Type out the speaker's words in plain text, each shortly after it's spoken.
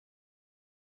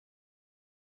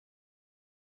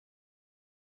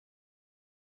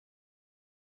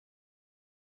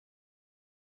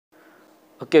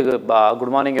Okay, good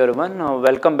morning everyone.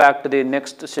 Welcome back to the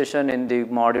next session in the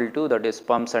module 2, that is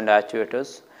pumps and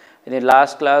actuators. In the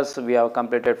last class, we have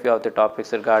completed few of the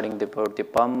topics regarding the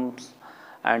pumps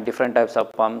and different types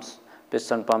of pumps,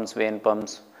 piston pumps, vane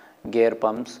pumps, gear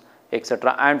pumps,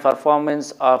 etc. and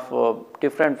performance of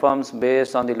different pumps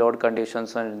based on the load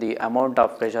conditions and the amount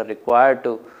of pressure required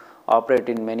to operate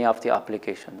in many of the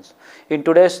applications. In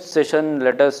today's session,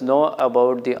 let us know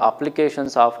about the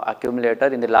applications of accumulator.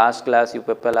 In the last class, you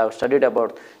people have studied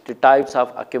about the types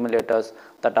of accumulators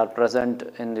that are present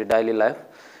in the daily life.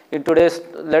 In today's,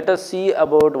 let us see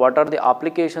about what are the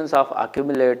applications of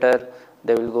accumulator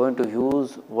they will going to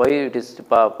use, why it is,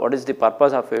 what is the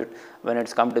purpose of it when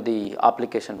it's come to the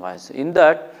application wise. In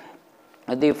that,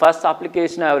 the first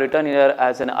application I have written here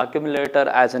as an accumulator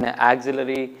as an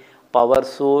auxiliary power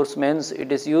source, means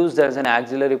it is used as an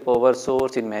auxiliary power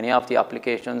source in many of the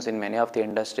applications in many of the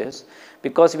industries,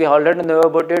 because we already know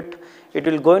about it. It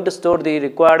will going to store the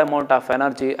required amount of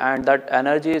energy, and that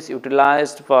energy is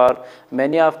utilized for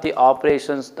many of the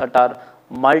operations that are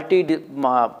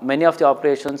many of the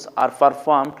operations are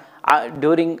performed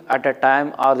during at a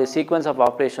time or the sequence of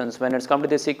operations. When it's come to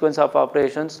the sequence of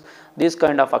operations, these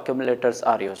kind of accumulators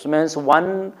are used. Means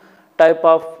one type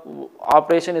of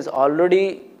operation is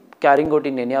already carrying out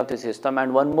in any of the system,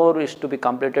 and one more is to be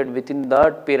completed within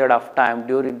that period of time.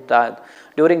 During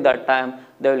that time,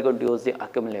 they will go to use the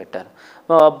accumulator.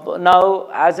 Now,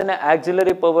 as an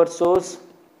auxiliary power source,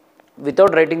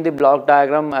 without writing the block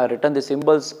diagram, I have written the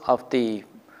symbols of the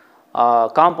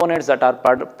components that are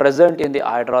present in the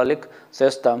hydraulic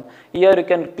system. Here you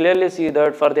can clearly see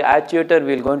that for the actuator,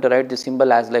 we are going to write the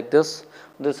symbol as like this.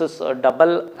 This is a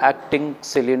double acting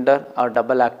cylinder or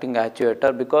double acting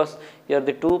actuator, because here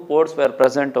the two ports were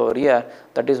present over here.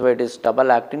 That is why it is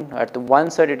double acting. At the one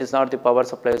side, it is not the power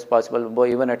supply is possible, but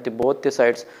even at both the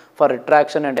sides, for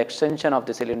retraction and extension of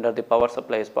the cylinder, the power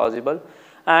supply is possible.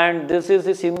 And this is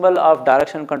the symbol of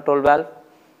direction control valve.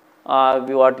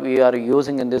 What we are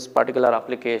using in this particular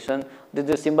application. This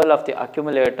is the symbol of the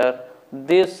accumulator.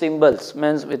 These symbols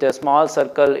means with a small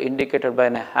circle indicated by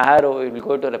an arrow, it will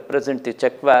go to represent the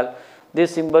check valve.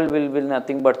 This symbol will be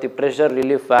nothing but the pressure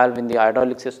relief valve in the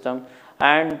hydraulic system,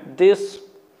 and this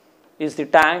is the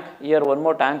tank. Here one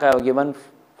more tank I have given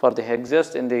for the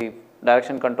exhaust in the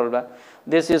direction control valve.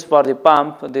 This is for the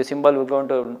pump. The symbol we are going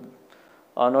to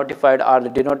notified or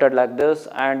denoted like this,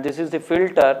 and this is the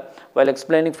filter. While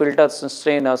explaining filters and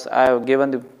strainers, I have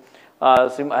given the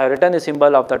I have written the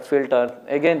symbol of that filter.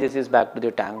 Again, this is back to the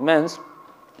tank. Means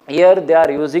here they are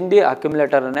using the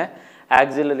accumulator in a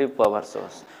auxiliary power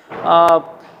source.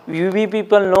 We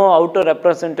people know how to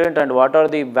represent it and what are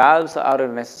the valves are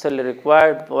necessarily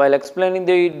required. While explaining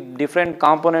the different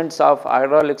components of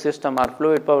hydraulic system or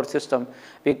fluid power system,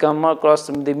 we come across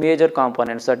the major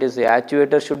components, that is the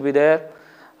actuator should be there,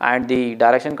 and the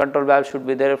direction control valve should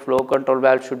be there, flow control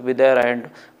valve should be there, and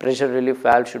pressure relief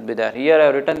valve should be there. Here I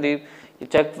have written the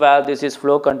check valve, this is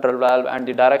flow control valve, and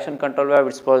the direction control valve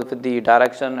is for the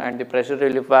direction, and the pressure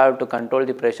relief valve to control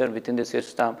the pressure within the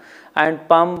system, and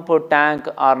pump, tank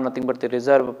are nothing but the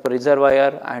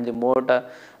reservoir and the motor.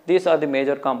 These are the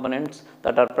major components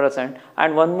that are present,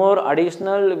 and one more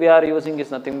additional we are using is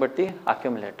nothing but the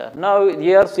accumulator. Now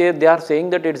here they are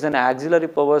saying that it is an auxiliary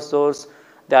power source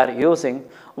they are using.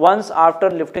 Once after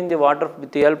lifting the water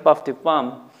with the help of the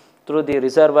pump through the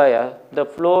reservoir, the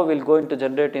flow will going to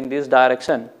generate in this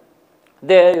direction.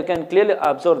 There you can clearly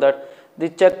observe that the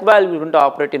check valve will going to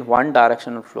operate in one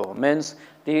directional flow, means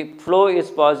the flow is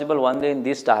possible only in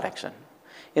this direction.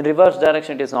 In reverse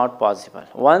direction it is not possible.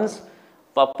 Once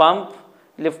a pump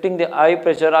lifting the high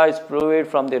pressurized fluid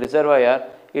from the reservoir,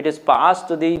 it is passed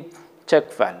to the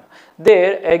check valve.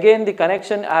 There again the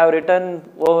connection I have written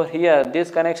over here, this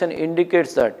connection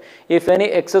indicates that if any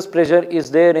excess pressure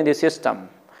is there in the system,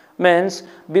 means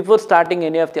before starting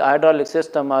any of the hydraulic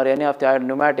system or any of the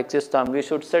pneumatic system, we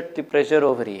should set the pressure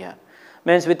over here.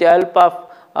 Means with the help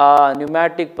of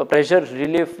pneumatic pressure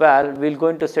relief valve, we are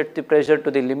going to set the pressure to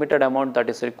the limited amount that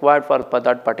is required for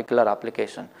that particular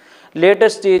application. Later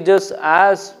stages,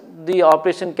 as the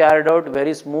operation carried out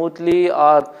very smoothly,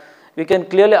 or we can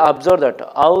clearly observe that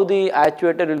how the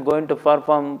actuator will going to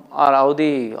perform or how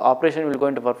the operation will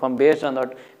going to perform. Based on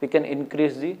that, we can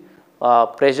increase the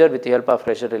pressure with the help of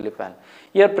pressure relief valve.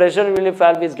 Here pressure relief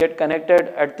valve is get connected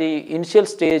at the initial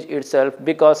stage itself,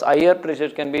 because higher pressure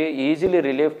can be easily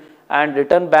relieved and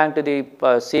return back to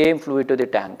the same fluid to the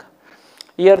tank.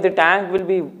 Here the tank will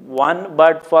be one,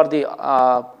 but for the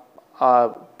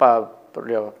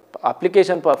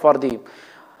application for the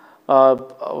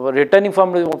returning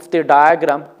from the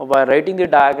diagram, by writing the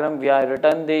diagram, we have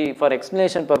written the, for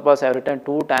explanation purpose, I have written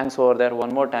 2 tanks over there,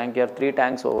 1 more tank here, 3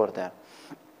 tanks over there.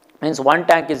 Means 1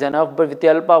 tank is enough, but with the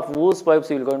help of hose pipes,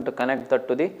 we will going to connect that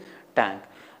to the tank.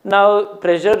 Now,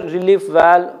 pressure relief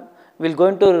valve will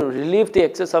going to relieve the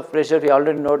excess of pressure. We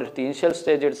already know at the initial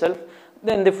stage itself.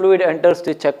 Then the fluid enters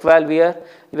the check valve here.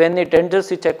 When it enters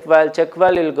the check valve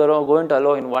will going to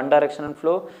allow in one directional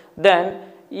flow. Then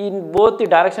in both the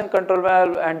direction control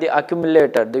valve and the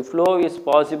accumulator, the flow is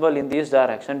possible in this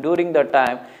direction. During the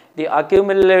time, the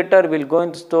accumulator will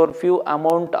going to store few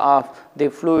amount of the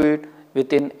fluid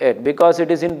within it, because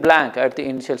it is in blank at the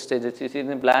initial stages. It is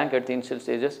in blank at the initial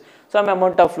stages. Some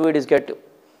amount of fluid is get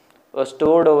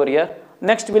stored over here.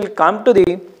 Next, we will come to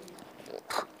the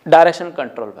direction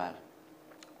control valve.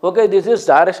 Okay, this is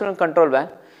directional control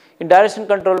valve. In direction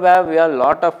control valve, we have a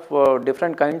lot of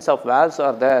different kinds of valves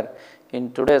are there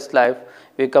in today's life.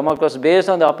 We come across based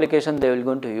on the application they will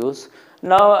going to use.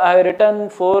 Now, I have written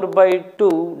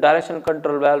 4/2 directional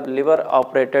control valve lever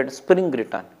operated spring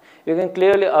return. You can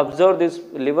clearly observe this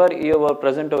lever here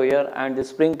present over here and the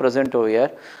spring present over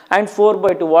here. And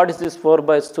 4/2, what is this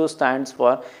 4/2 stands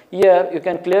for? Here you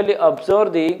can clearly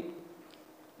observe the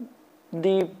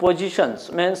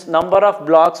positions, means number of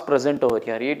blocks present over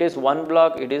here. It is one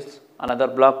block, it is another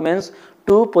block, means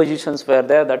 2 positions were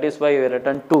there. That is why we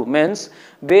written 2, means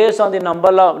based on the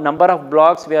number of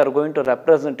blocks we are going to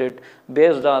represent it.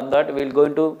 Based on that, we will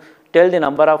going to tell the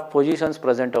number of positions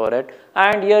present over it.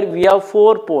 And here we have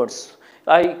 4 ports.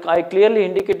 I clearly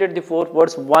indicated the 4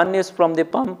 ports. One is from the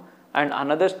pump and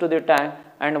another is to the tank,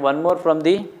 and one more from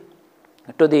the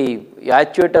to the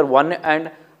actuator one end,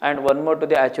 and one more to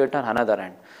the actuator another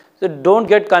end. So don't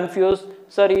get confused.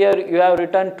 Sir, here you have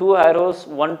written 2 arrows,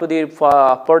 one to the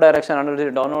upward direction, another to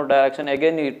the downward direction.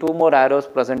 Again, 2 more arrows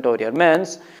present over here.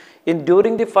 Means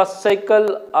during the first cycle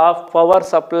of power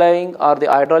supplying or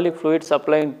the hydraulic fluid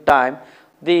supplying time,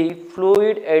 the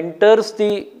fluid enters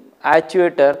the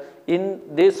actuator in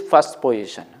this first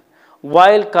position.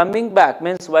 While coming back,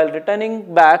 means while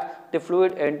returning back, the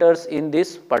fluid enters in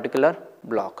this particular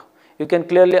block. You can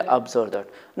clearly observe that.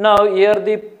 Now here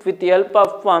with the help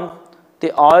of pump,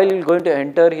 the oil is going to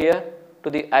enter here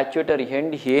to the actuator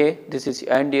end A. This is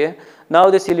end A. Now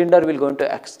the cylinder will going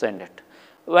to extend it.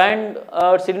 When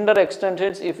cylinder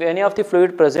extends, if any of the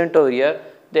fluid present over here,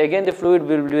 again the fluid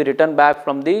will be returned back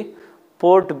from the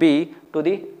port B to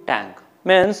the tank.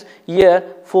 Means here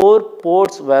 4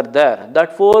 ports were there.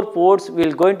 That 4 ports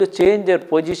will going to change their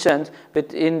positions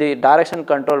within the direction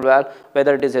control valve,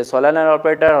 whether it is a solenoid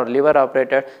operator or lever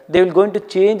operator. They will going to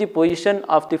change the position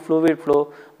of the fluid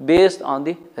flow based on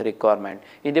the requirement.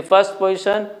 In the first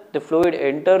position, the fluid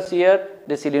enters here,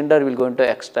 the cylinder will going to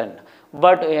extend.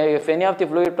 But if any of the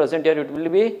fluid present here, it will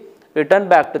be returned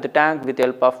back to the tank with the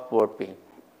help of port B.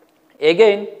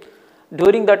 Again,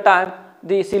 during that time,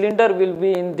 the cylinder will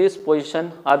be in this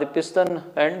position, or the piston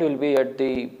end will be at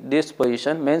this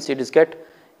position, means it is get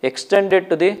extended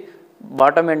to the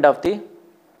bottom end of the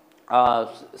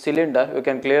cylinder. You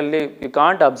can clearly, you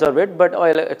can't observe it, but for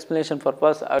explanation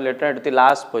purpose, I will return to the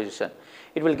last position.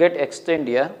 It will get extended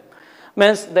here,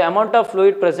 means the amount of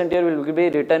fluid present here will be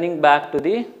returning back to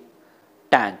the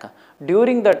tank.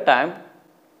 During that time,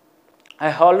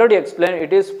 I already explained,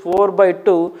 it is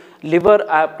 4/2 lever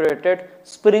operated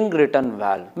spring return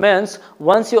valve. Means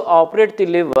once you operate the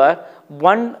lever,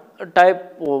 one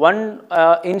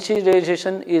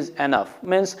initialization is enough.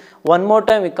 Means one more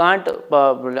time we can't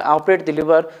operate the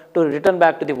lever to return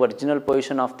back to the original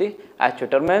position of the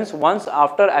actuator. Means once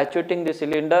after actuating the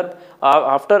cylinder,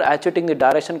 after actuating the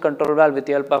direction control valve with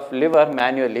the help of lever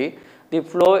manually, the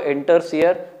flow enters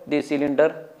here, the cylinder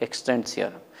extends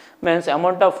here. Means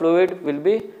amount of fluid will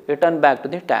be returned back to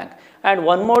the tank. And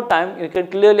one more time, you can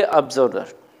clearly observe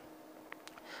that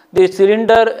the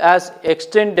cylinder has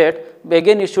extended,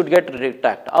 again it should get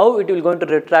retract. How it will going to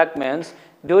retract means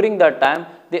during that time,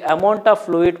 the amount of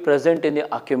fluid present in the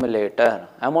accumulator,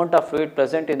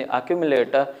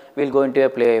 will going to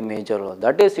play a major role.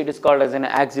 That is, it is called as an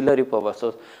auxiliary power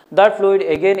source. That fluid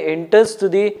again enters to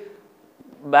the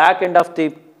back end of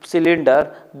the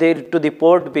cylinder there to the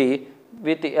port B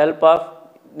with the help of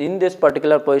in this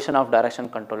particular position of direction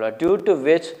controller, due to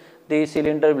which the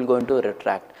cylinder will going to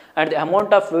retract, and the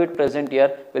amount of fluid present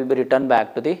here will be returned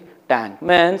back to the tank.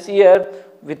 Means here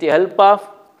with the help of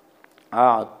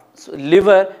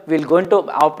lever will going to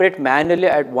operate manually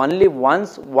at only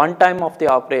one time of the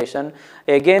operation.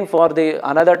 Again for the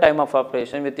another time of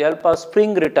operation with the help of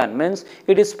spring return, means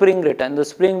it is spring return, the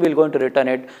spring will going to return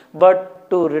it, but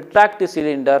to retract the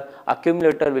cylinder,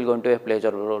 accumulator will going to play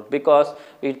a role, because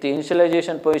at the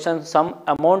initialization position some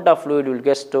amount of fluid will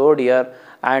get stored here,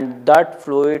 and that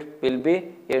fluid will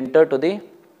be entered to the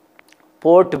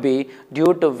port B,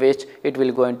 due to which it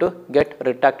will going to get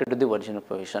retracted to the original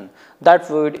position. That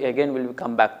fluid again will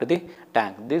come back to the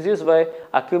tank. This is why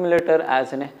accumulator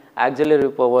as an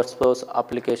auxiliary power source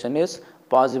application is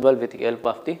possible with the help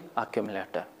of the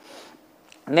accumulator.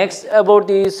 Next, about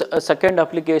this second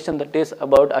application, that is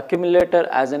about accumulator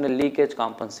as a leakage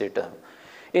compensator.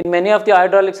 In many of the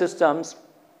hydraulic systems,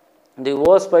 the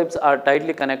hose pipes are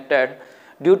tightly connected.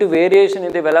 Due to variation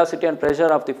in the velocity and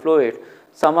pressure of the fluid,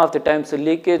 some of the times the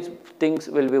leakage things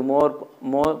will be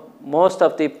most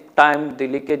of the time the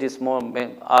leakage is more,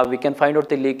 we can find out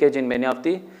the leakage in many of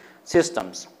the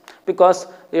systems, because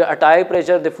at high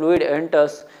pressure the fluid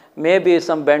enters, maybe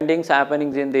some bendings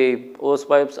happening in the hose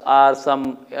pipes or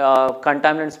some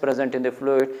contaminants present in the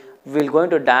fluid will going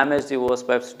to damage the hose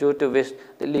pipes, due to which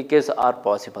the leakage are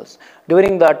possible.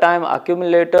 During that time,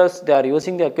 accumulators, they are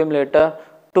using the accumulator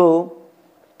to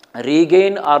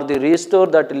regain or the restore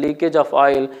that leakage of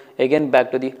oil again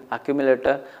back to the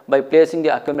accumulator by placing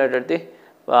the accumulator at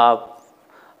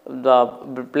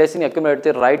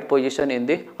the right position in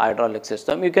the hydraulic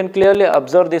system. You can clearly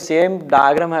observe the same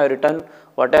diagram I have written,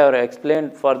 what I have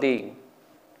explained for the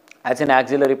as an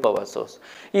auxiliary power source.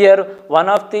 Here one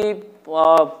of the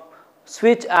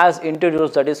switch as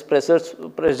introduced, that is pressure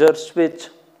switch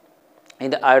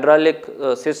in the hydraulic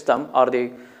system or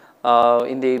the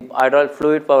in the hydraulic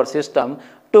fluid power system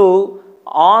to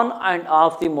on and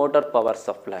off the motor power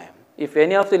supply. If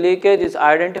any of the leakage is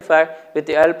identified with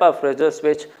the help of pressure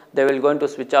switch, they will going to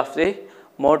switch off the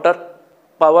motor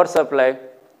power supply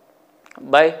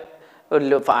by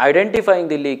identifying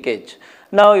the leakage.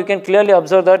 Now you can clearly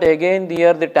observe that again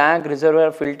here the tank,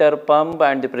 reservoir, filter, pump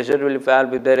and the pressure valve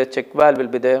will be there, a check valve will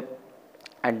be there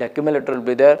and the accumulator will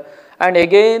be there, and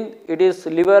again it is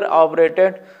lever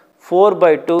operated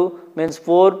 4/2, means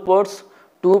 4 ports,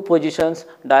 2 positions,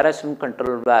 direction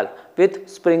control valve with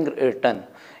spring return.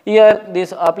 Here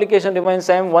this application remains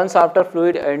same. Once after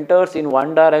fluid enters in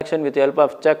one direction with the help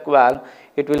of check valve,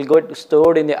 it will get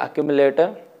stored in the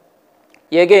accumulator.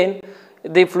 Again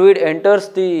the fluid enters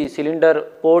the cylinder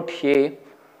port A.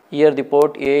 Here the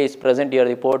port A is present, here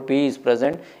the port B is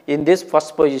present in this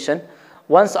first position.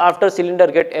 Once after cylinder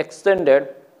get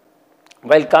extended,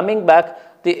 while coming back,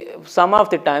 some of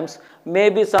the times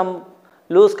maybe some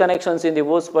loose connections in the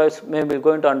hose pipes may be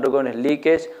going to undergo a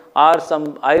leakage, or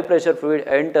some high pressure fluid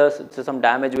enters, so some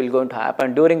damage will going to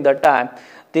happen. During that time,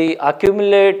 the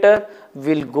accumulator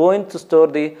will going to store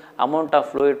the amount of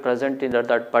fluid present in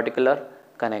that particular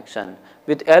connection.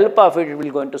 With help of it, it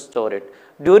will going to store it.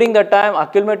 During that time,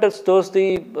 accumulator stores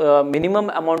the minimum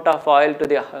amount of oil to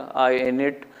the in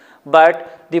it,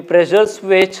 but the pressure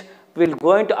switch will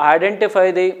going to identify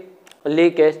the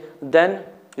leakage. Then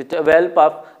with the help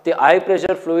of the high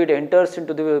pressure fluid enters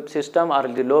into the system or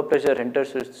the low pressure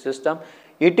enters into the system,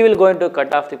 it will going to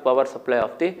cut off the power supply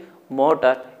of the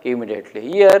motor immediately.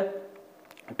 Here,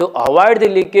 to avoid the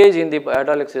leakage in the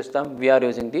hydraulic system, we are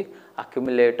using the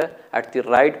accumulator at the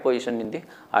right position in the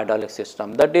hydraulic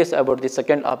system. That is about the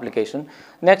second application.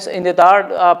 Next, in the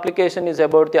third application is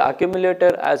about the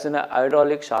accumulator as an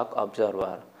hydraulic shock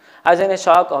absorber. As in a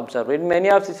shock absorber, in many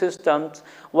of the systems,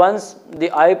 once the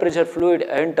high pressure fluid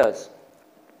enters,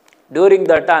 during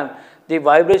that time the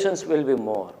vibrations will be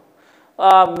more.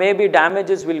 Maybe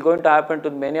damages will going to happen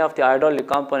to many of the hydraulic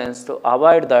components. To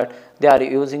avoid that, they are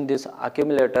using this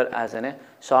accumulator as a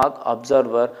shock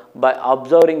absorber by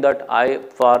absorbing that high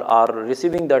or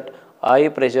receiving that high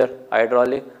pressure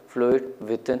hydraulic fluid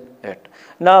within it.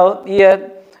 Now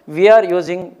here we are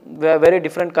using a very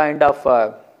different kind of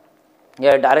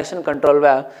direction control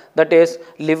valve, that is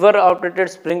lever operated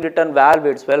spring return valve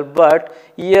itself, but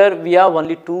here we have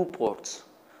only 2 ports.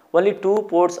 Only 2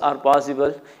 ports are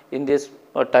possible in this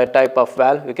type of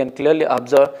valve. We can clearly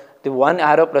observe the one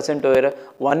arrow present over here,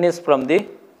 one is from the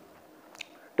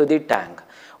to the tank.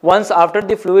 Once after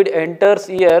the fluid enters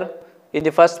here in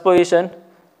the first position,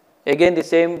 again the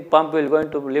same pump will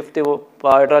going to lift the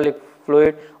hydraulic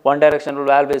fluid, one directional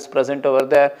valve is present over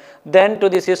there. Then to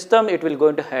the system it will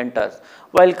going to enter.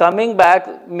 While coming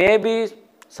back, maybe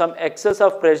some excess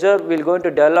of pressure will going to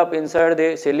develop inside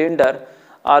the cylinder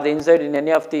or inside in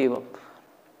any of the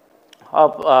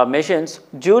machines,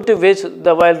 due to which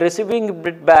while receiving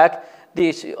it back,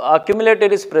 the accumulator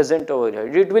is present over here.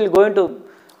 It will going to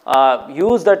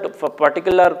use that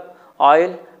particular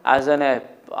oil as an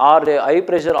or the high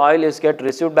pressure oil is get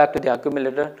received back to the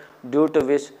accumulator, due to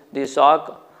which the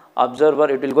shock absorber,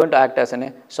 it will going to act as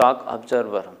a shock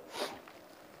absorber.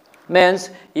 Means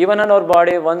even in our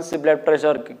body, once the blood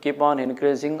pressure keep on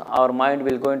increasing, our mind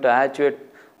will going to actuate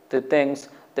the things,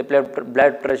 the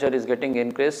blood pressure is getting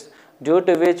increased, due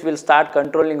to which will start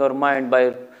controlling our mind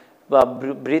by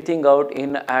breathing out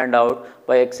in and out,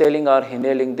 by exhaling or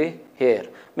inhaling the air.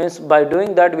 Means by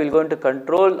doing that, we are going to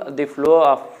control the flow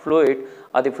of fluid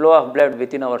or the flow of blood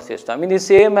within our system. In the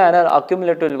same manner,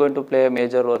 accumulator is going to play a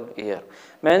major role here.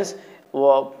 Means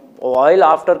while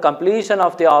after completion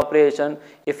of the operation,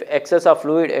 if excess of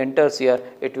fluid enters here,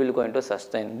 it will going to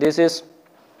sustain. This is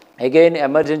again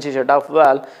emergency shut-off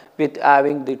valve with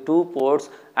having the 2 ports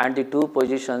and the 2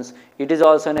 positions. It is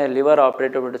also a lever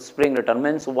operated with spring return.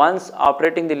 Means once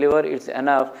operating the lever, it's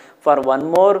enough for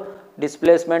one more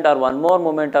displacement or one more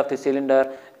movement of the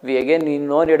cylinder. We again need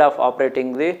no need of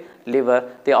operating the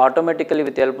lever. They automatically,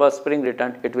 with the help of spring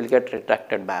return, it will get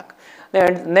retracted back.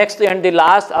 Then next and the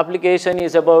last application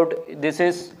is about, this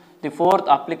is the 4th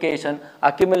application,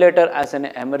 accumulator as an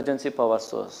emergency power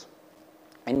source.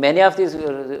 In many of these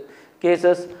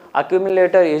cases,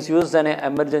 accumulator is used as an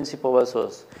emergency power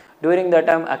source. During that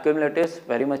time, accumulator is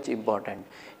very much important.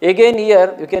 Again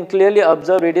here, you can clearly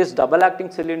observe it is double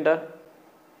acting cylinder,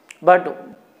 but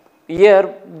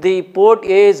here the port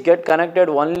A is get connected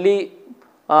only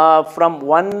from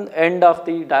one end of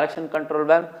the direction control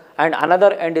valve, and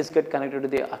another end is get connected to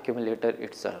the accumulator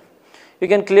itself. You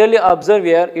can clearly observe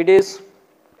here, it is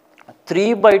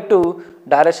 3/2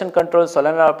 direction control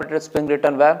solenoid operated spring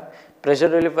return valve. Pressure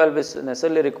relief valve is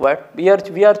necessarily required. We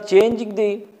are changing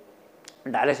the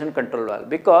direction control valve,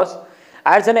 because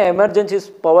as an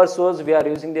emergency power source we are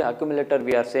using the accumulator.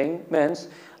 We are saying means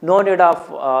no need of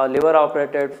lever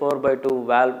operated 4/2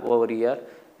 valve over here.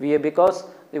 Because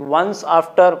once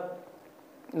after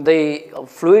the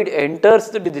fluid enters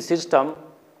the system,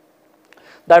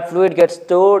 that fluid gets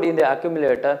stored in the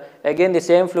accumulator. Again, the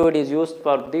same fluid is used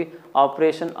for the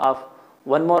operation of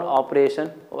one more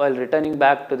operation while returning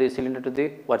back to the cylinder to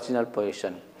the original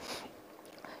position.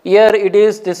 Here it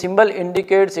is, the symbol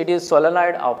indicates it is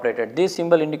solenoid operated. This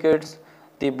symbol indicates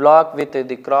the block with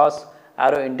the cross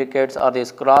arrow indicates, or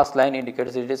this cross line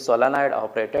indicates it is solenoid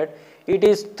operated. It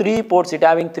is 3 ports, it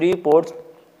having 3 ports.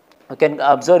 You can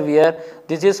observe here,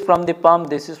 this is from the pump,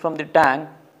 this is from the tank,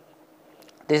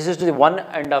 this is to the one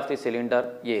end of the cylinder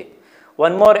A.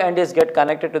 One more end is get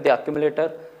connected to the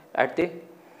accumulator at the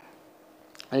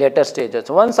later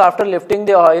stages. Once after lifting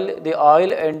the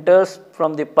oil enters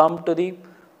from the pump to the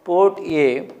port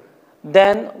A.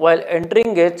 Then while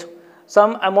entering it,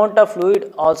 some amount of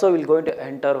fluid also will going to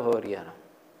enter over here.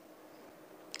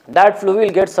 That fluid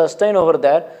will get sustained over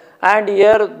there, and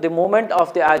here the movement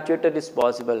of the actuator is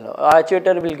possible.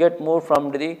 Actuator will get moved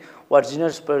from the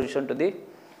original position to the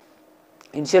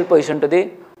initial position to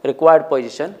the required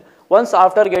position. Once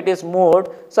after it is moved,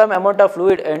 some amount of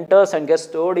fluid enters and gets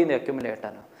stored in the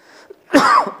accumulator.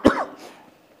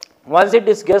 Once it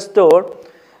is gets stored,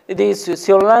 it is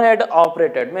solenoid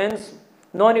operated, means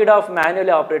no need of manually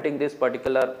operating this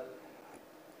particular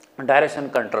direction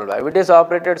control valve. It is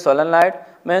operated solenoid,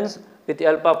 means with the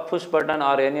help of push button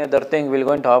or any other thing we will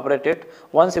going to operate it.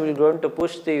 Once we will going to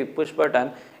push the push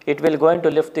button, it will going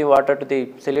to lift the water to the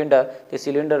cylinder. The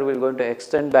cylinder will going to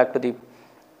extend back to the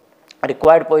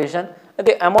required position.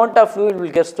 The amount of fluid will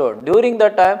get stored. During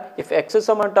that time, if excess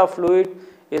amount of fluid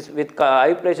is with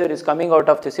high pressure is coming out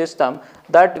of the system,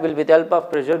 that will with help of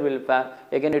pressure will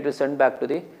again it will send back to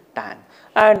the tank,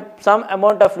 and some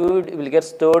amount of fluid will get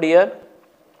stored here.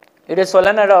 It is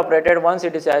solenoid operated. Once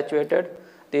it is actuated,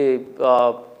 the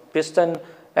piston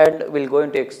end will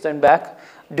going to extend back.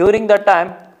 During that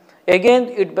time, again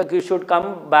it should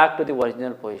come back to the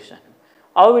original position.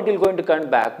 How it will going to come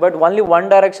back? But only one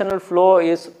directional flow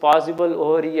is possible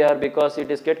over here, because it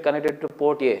is get connected to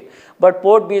port A, but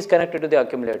port B is connected to the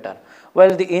accumulator.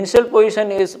 Well, the initial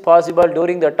position is possible.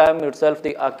 During the time itself,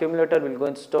 the accumulator will go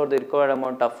and store the required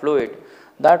amount of fluid.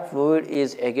 That fluid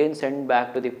is again sent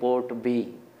back to the port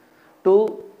B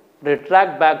to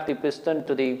retract back the piston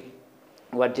to the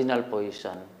original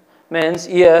position. Means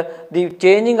here the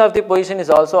changing of the position is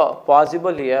also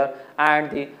possible here,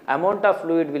 and the amount of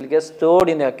fluid will get stored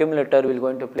in the accumulator will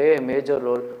going to play a major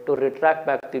role to retract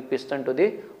back the piston to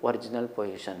the original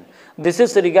position. This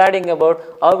is regarding about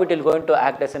how it will going to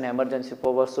act as an emergency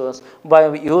power source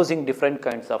by using different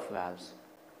kinds of valves.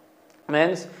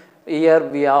 Means here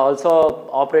we are also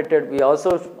operated,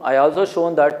 I also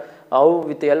shown that how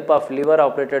with the help of lever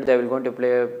operated they will going to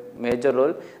play a major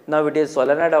role. Now it is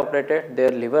solenoid operated,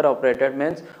 their lever operated,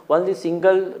 means only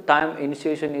single time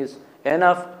initiation is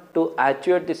enough to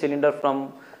actuate the cylinder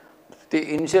from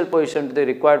the initial position to the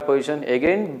required position.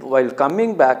 Again while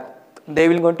coming back they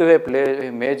will going to play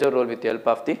a major role with the help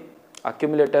of the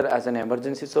accumulator as an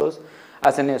emergency source,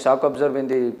 as a shock absorber in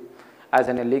the, as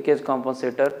a leakage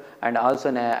compensator, and also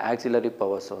an auxiliary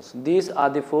power source. These are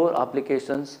the 4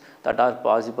 applications that are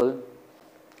possible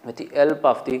with the help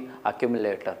of the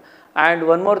accumulator. And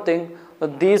one more thing,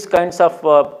 these kinds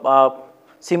of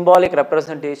symbolic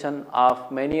representation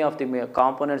of many of the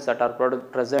components that are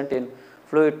present in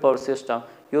fluid power system,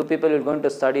 you people are going to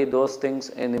study those things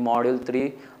in the module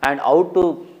 3, and how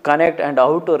to connect and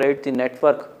how to write the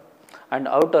network and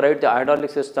how to write the hydraulic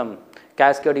system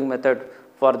cascading method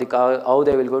for the how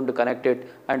they will going to connect it,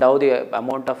 and how the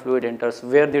amount of fluid enters,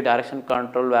 where the direction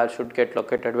control valve should get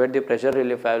located, where the pressure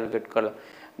relief valve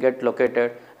get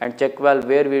located, and check valve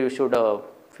where we should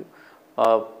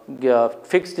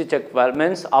fix the check valve,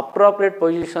 means appropriate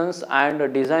positions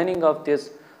and designing of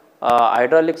this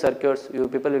hydraulic circuits you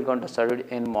people will going to study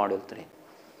in module 3.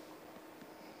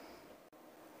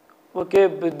 Okay,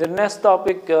 the next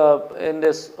topic in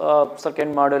this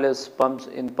second module is pumps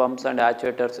and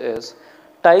actuators is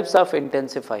types of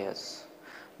intensifiers.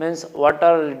 Means what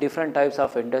are different types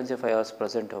of intensifiers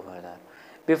present over there.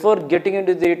 Before getting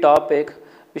into the topic,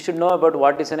 we should know about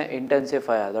what is an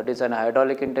intensifier. That is an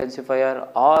hydraulic intensifier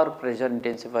or pressure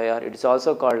intensifier. It is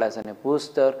also called as a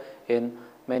booster in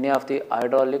many of the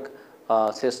hydraulic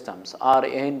systems, or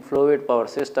in fluid power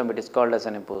system it is called as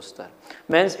a booster.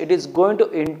 Means it is going to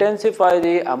intensify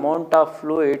the amount of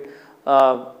fluid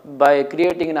by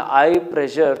creating a high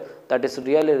pressure that is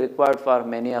really required for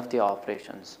many of the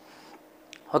operations.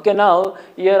 Okay, now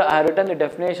here I have written the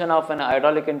definition of an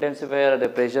hydraulic intensifier, the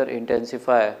pressure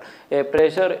intensifier. A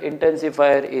pressure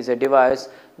intensifier is a device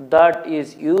that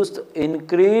is used to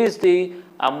increase the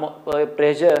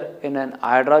pressure in an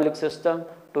hydraulic system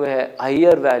to a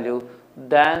higher value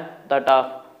than that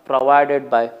of provided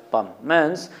by pump.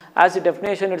 Means as the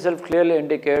definition itself clearly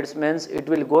indicates, means it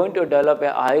will going to develop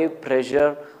a high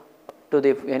pressure to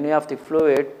the any of the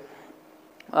fluid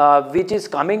which is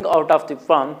coming out of the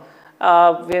pump.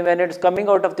 When it is coming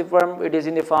out of the pump, it is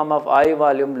in the form of high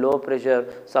volume, low pressure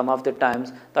some of the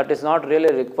times, that is not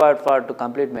really required for to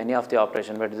complete many of the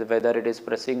operation, whether it is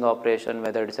pressing operation,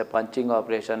 whether it is a punching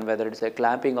operation, whether it is a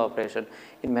clamping operation.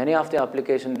 In many of the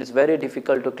applications it is very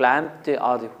difficult to clamp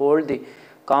or hold the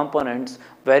components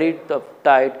very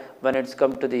tight when it's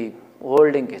come to the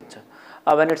holding it.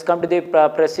 When it's come to the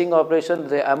pressing operation,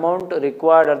 the amount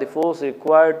required or the force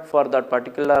required for that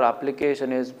particular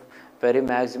application is very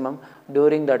maximum.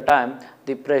 During that time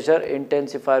the pressure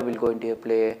intensifier will going to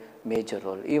play a major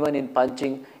role. Even in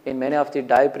punching, in many of the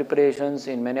die preparations,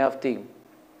 in many of the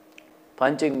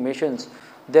punching machines,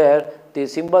 there the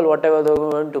symbol whatever they are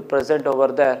going to present over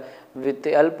there, with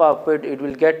the help of it, it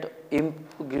will get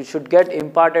you should get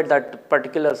imparted that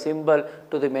particular symbol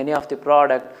to the many of the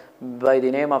product by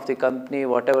the name of the company,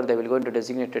 whatever they will going to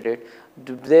designate it.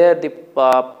 There the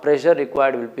pressure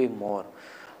required will be more.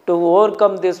 To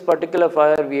overcome this particular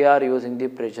fire, we are using the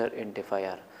pressure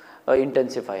intensifier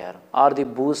or the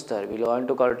booster. We want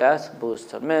to call it as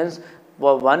booster. Means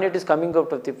when it is coming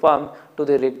out of the pump to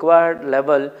the required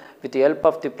level, with the help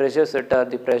of the pressure setter,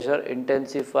 the pressure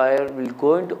intensifier will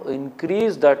going to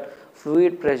increase that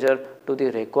fluid pressure to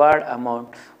the required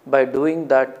amount. By doing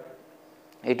that,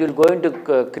 it will going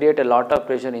to create a lot of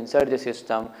pressure inside the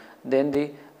system. Then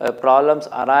the problems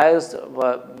arise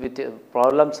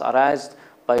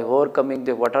by overcoming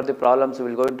the what are the problems we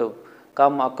will going to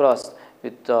come across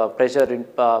with pressure in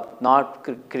not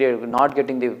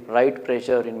getting the right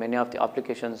pressure in many of the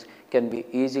applications can be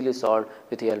easily solved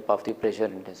with the help of the pressure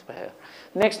intensifier.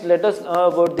 Next, let us know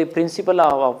about the principle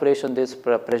of operation this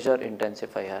pressure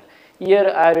intensifier.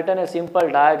 Here I have written a simple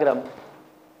diagram,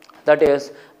 that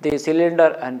is the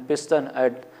cylinder and piston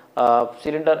at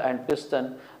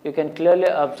you can clearly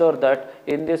observe that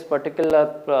in this particular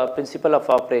principle of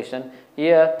operation,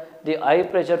 here the high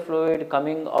pressure fluid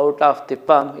coming out of the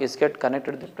pump is get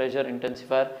connected to the pressure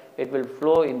intensifier. It will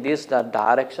flow in this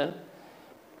direction,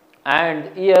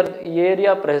 and here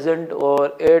area present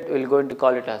over it we will going to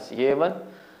call it as A1,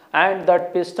 and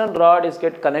that piston rod is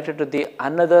get connected to the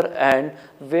another end,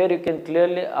 where you can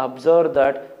clearly observe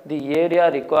that the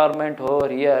area requirement over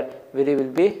here will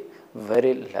be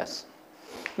very less.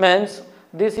 Means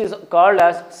this is called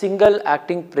as single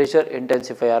acting pressure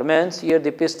intensifier. Means here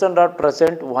the piston rod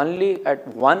present only at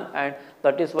one end,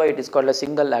 that is why it is called a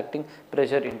single acting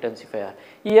pressure intensifier.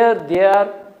 Here they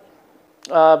are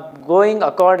going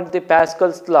according to the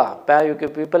Pascal's law,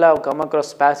 people have come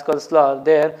across Pascal's law,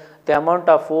 there the amount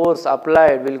of force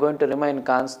applied will going to remain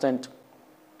constant,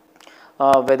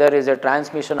 whether is a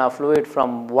transmission of fluid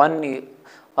from one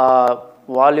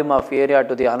volume of area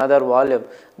to the another volume.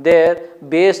 There,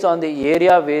 based on the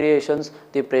area variations,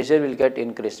 the pressure will get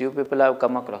increased. You people have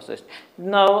come across it.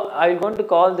 Now, I am going to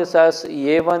call this as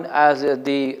A1 as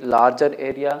the larger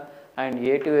area, and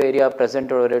A2 area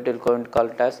present over it will going to call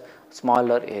it as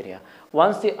smaller area.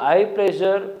 Once the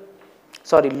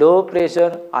low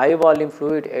pressure, high volume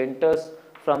fluid enters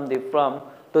from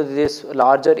to this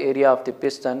larger area of the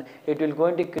piston, it will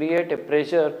going to create a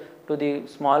pressure to the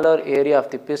smaller area of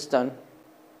the piston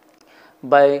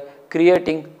by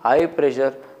creating high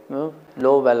pressure,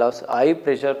 low velocity, high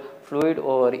pressure fluid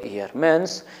over here.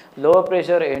 Means low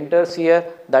pressure enters here,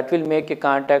 that will make a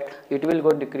contact, it will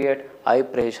going to create high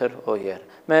pressure over here.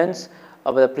 Means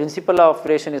the principal of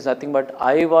operation is nothing but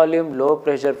high volume low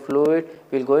pressure fluid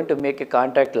will going to make a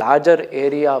contact larger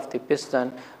area of the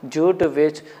piston, due to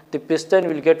which the piston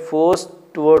will get forced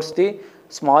towards the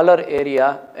smaller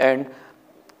area, and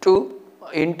to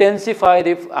intensify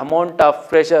the amount of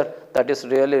pressure that is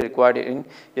really required in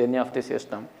any of the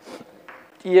system.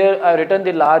 Here I have written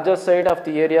the larger side of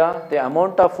the area, the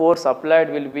amount of force applied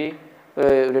will be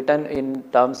written in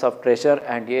terms of pressure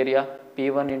and area,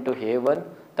 P1 into A1,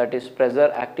 that is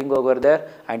pressure acting over there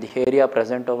and the area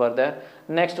present over there.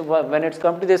 Next, when it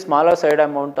comes to the smaller side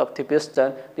amount of the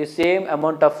piston, the same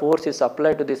amount of force is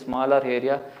applied to the smaller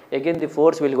area. Again the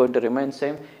force will going to remain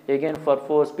same, again for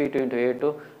force P2 into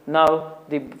A2. Now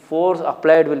the force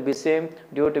applied will be same,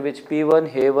 due to which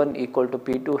P1 A1 equal to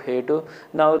P2 A2.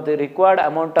 Now the required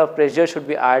amount of pressure should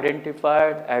be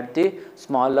identified at the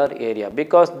smaller area,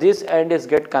 because this end is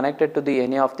get connected to the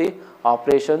any of the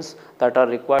operations that are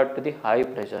required to the high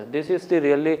pressure. This is the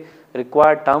really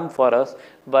required term for us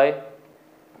by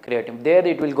creating. There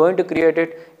it will going to create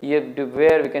it here,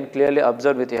 where we can clearly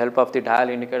observe with the help of the dial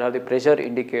indicator or the pressure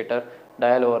indicator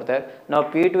dial over there. Now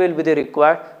P2 will be the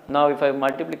required. Now if I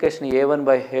multiplication A1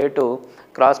 by A2,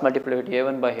 cross multiply with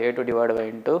A1 by A2 divided by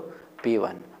into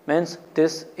P1, means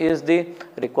this is the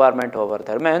requirement over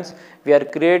there. Means we are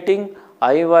creating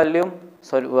high volume,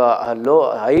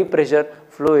 high pressure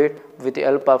fluid with the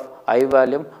help of high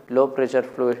volume low pressure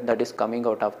fluid that is coming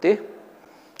out of the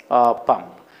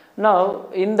pump. Now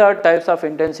in the types of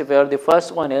intensifier, the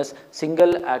first one is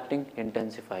single acting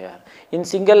intensifier. In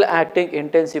single acting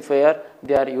intensifier,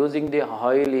 they are using the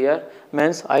oil here,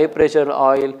 means high pressure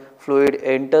oil fluid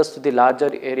enters to the larger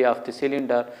area of the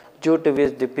cylinder, due to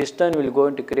which the piston will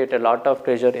going to create a lot of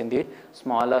pressure in the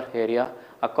smaller area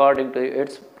according to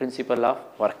its principle of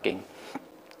working.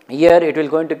 Here it will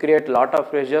going to create a lot of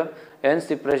pressure, hence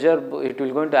the pressure it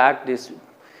will going to act, this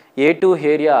A2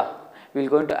 area will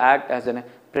going to act as a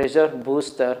pressure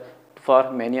booster for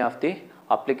many of the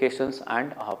applications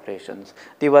and operations.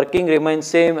 The working remains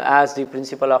same as the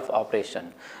principle of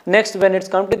operation. Next, when it's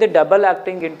come to the double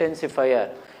acting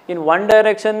intensifier, in one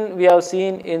direction we have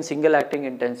seen in single acting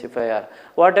intensifier.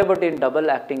 What about in double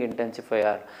acting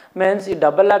intensifier? Means the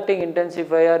double acting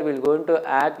intensifier will going to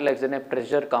act like a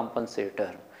pressure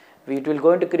compensator. It will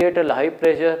going to create a high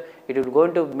pressure, it will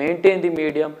going to maintain the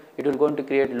medium, it will going to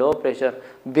create low pressure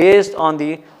based on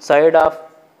the side of,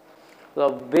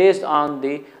 based on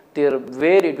the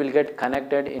where it will get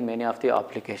connected in many of the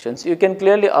applications. You can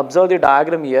clearly observe the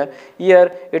diagram here.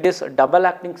 Here it is double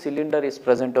acting cylinder is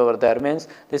present over there, means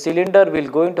the cylinder will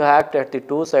going to act at the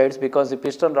two sides, because the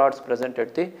piston rods present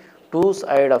at the two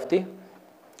side of the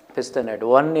piston head,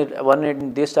 one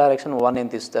in this direction, one in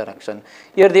this direction.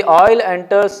 Here the oil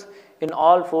enters in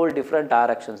all four different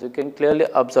directions, you can clearly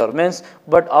observe, means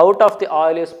but out of the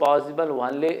oil is possible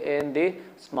only in the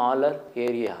smaller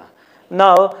area.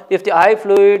 Now if the high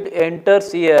fluid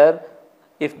enters here,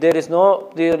 if there is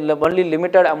no, the only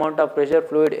limited amount of pressure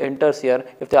fluid enters here,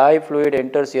 if the high fluid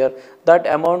enters here, that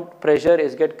amount pressure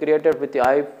is get created with the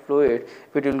high fluid,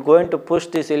 it will going to push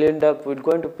the cylinder, it will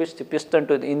going to push the piston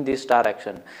to in this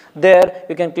direction. There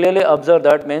you can clearly observe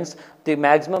that, means the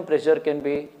maximum pressure can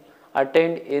be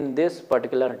attained in this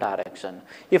particular direction.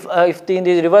 If in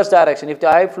the reverse direction, if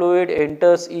the high fluid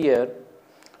enters here,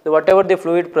 whatever the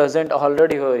fluid present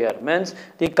already over here, means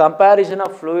the comparison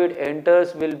of fluid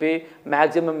enters will be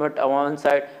maximum at one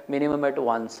side, minimum at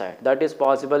one side. That is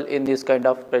possible in this kind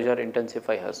of pressure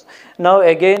intensifiers. Now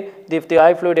again, if the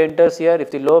high fluid enters here,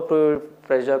 if the low fluid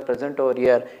pressure present over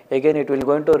here, again it will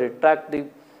going to retract the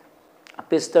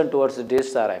piston towards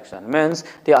this direction, means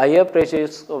the higher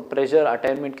pressure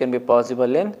attainment can be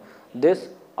possible in this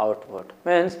output.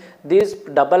 Means this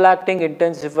double acting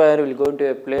intensifier will going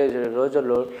to play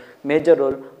a major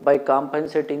role by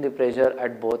compensating the pressure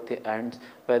at both the ends,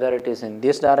 whether it is in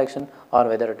this direction or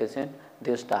whether it is in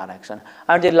this direction.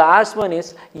 And the last one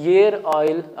is air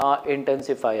oil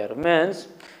intensifier. Means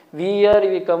here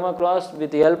we come across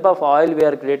with the help of oil we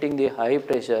are creating the high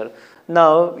pressure.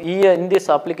 Now here in this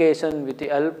application with the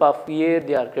help of air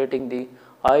they are creating the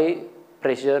high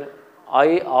pressure,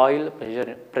 high oil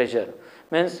pressure.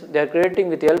 Means they are creating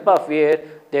with the help of air,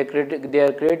 they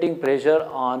are creating pressure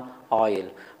on oil.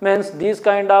 Means these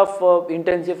kind of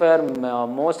intensifier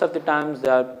most of the times they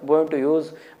are going to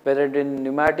use, whether it in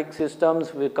pneumatic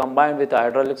systems we combined with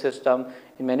hydraulic system,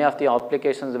 in many of the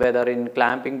applications, whether in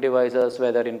clamping devices,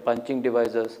 whether in punching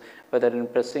devices, whether in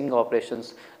pressing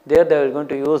operations, there they are going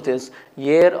to use this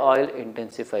air oil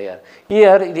intensifier.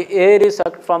 Here the air is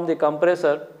sucked from the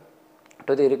compressor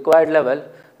to the required level,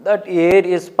 that air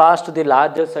is passed to the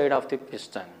larger side of the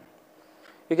piston.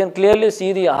 You can clearly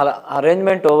see the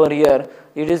arrangement over here.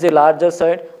 It is the larger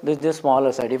side, this is the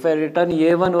smaller side. If I return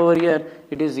A1 over here,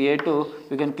 it is A2.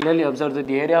 You can clearly observe that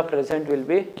the area present will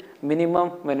be minimum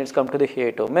when it's come to the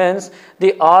A2. Means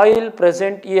the oil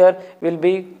present here will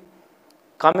be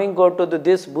coming go to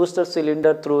this booster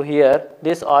cylinder through here.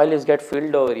 This oil is get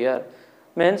filled over here.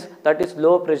 Means that is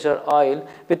low pressure oil.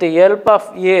 With the help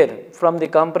of air from the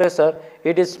compressor,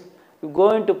 it is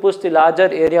going to push the larger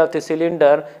area of the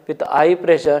cylinder with high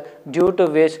pressure, due to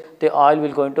which the oil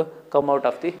will going to come out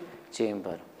of the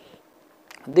chamber.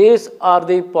 These are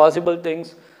the possible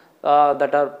things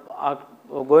that are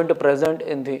going to present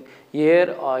in the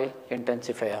air oil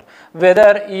intensifier.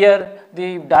 Whether here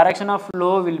the direction of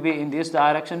flow will be in this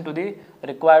direction to the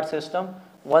required system.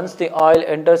 Once the oil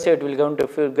enters it will going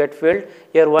to get filled.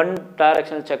 Here one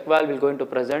directional check valve will going to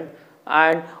present,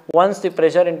 and once the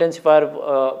pressure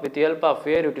intensifier with the help of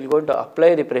air it will going to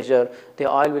apply the pressure, the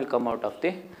oil will come out of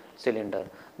the cylinder.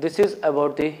 This is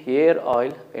about the air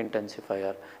oil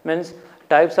intensifier. Means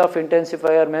types of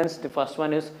intensifier means the first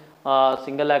one is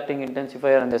single acting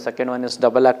intensifier, and the second one is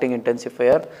double acting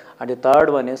intensifier, and the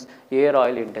third one is air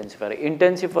oil intensifier.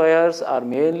 Intensifiers are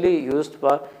mainly used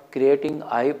for creating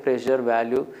high pressure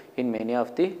value in many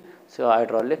of the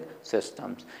hydraulic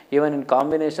systems. Even in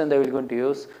combination they will going to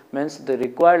use, means the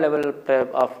required level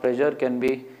of pressure can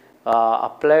be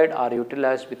applied or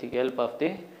utilized with the help of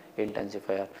the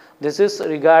intensifier. This is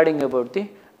regarding about the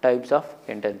types of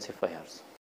intensifiers.